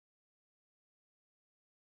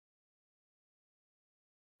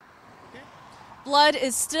Blood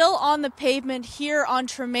is still on the pavement here on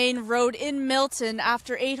Tremaine Road in Milton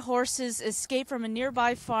after 8 horses escaped from a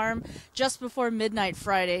nearby farm just before midnight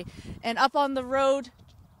Friday. And up on the road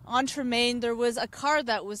on Tremaine, there was a car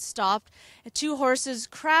that was stopped. 2 horses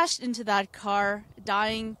crashed into that car,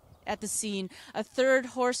 dying at the scene. A third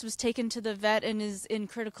horse was taken to the vet and is in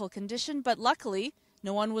critical condition, but luckily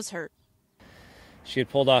no one was hurt. She had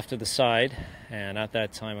pulled off to the side, and at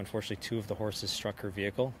that time, unfortunately, 2 of the horses struck her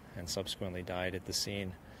vehicle and subsequently died at the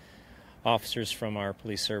scene. Officers from our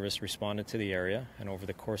police service responded to the area, and over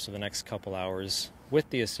the course of the next couple hours, with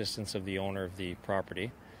the assistance of the owner of the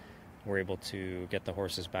property, were able to get the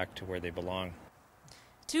horses back to where they belong.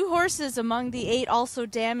 2 horses among the 8 also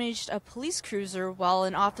damaged a police cruiser while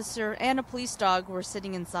an officer and a police dog were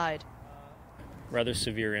sitting inside. Rather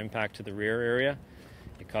severe impact to the rear area.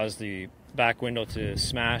 It caused the back window to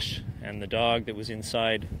smash, and the dog that was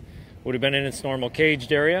inside would have been in its normal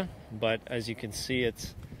caged area, but as you can see,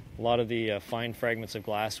 it's a lot of the fine fragments of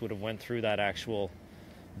glass would have went through that actual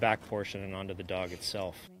back portion and onto the dog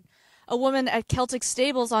itself. A woman at Celtic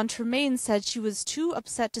Stables on Tremaine said she was too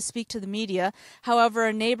upset to speak to the media. However,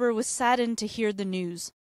 a neighbor was saddened to hear the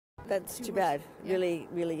news. That's too bad. Really,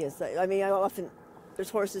 really is. I mean, there's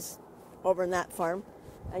horses over in that farm,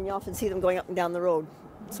 and you often see them going up and down the road.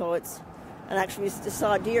 So and actually we just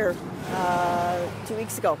saw a deer 2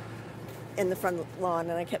 weeks ago in the front lawn,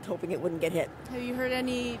 and I kept hoping it wouldn't get hit. Have you heard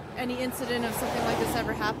any incident of something like this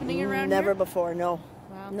ever happening around here? Never before, no.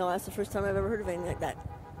 Wow. No, that's the first time I've ever heard of anything like that.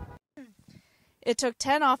 It took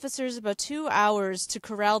 10 officers about 2 hours to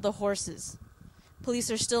corral the horses.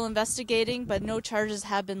 Police are still investigating, but no charges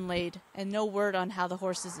have been laid, and no word on how the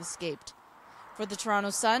horses escaped. For the Toronto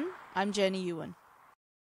Sun, I'm Jenny Ewan.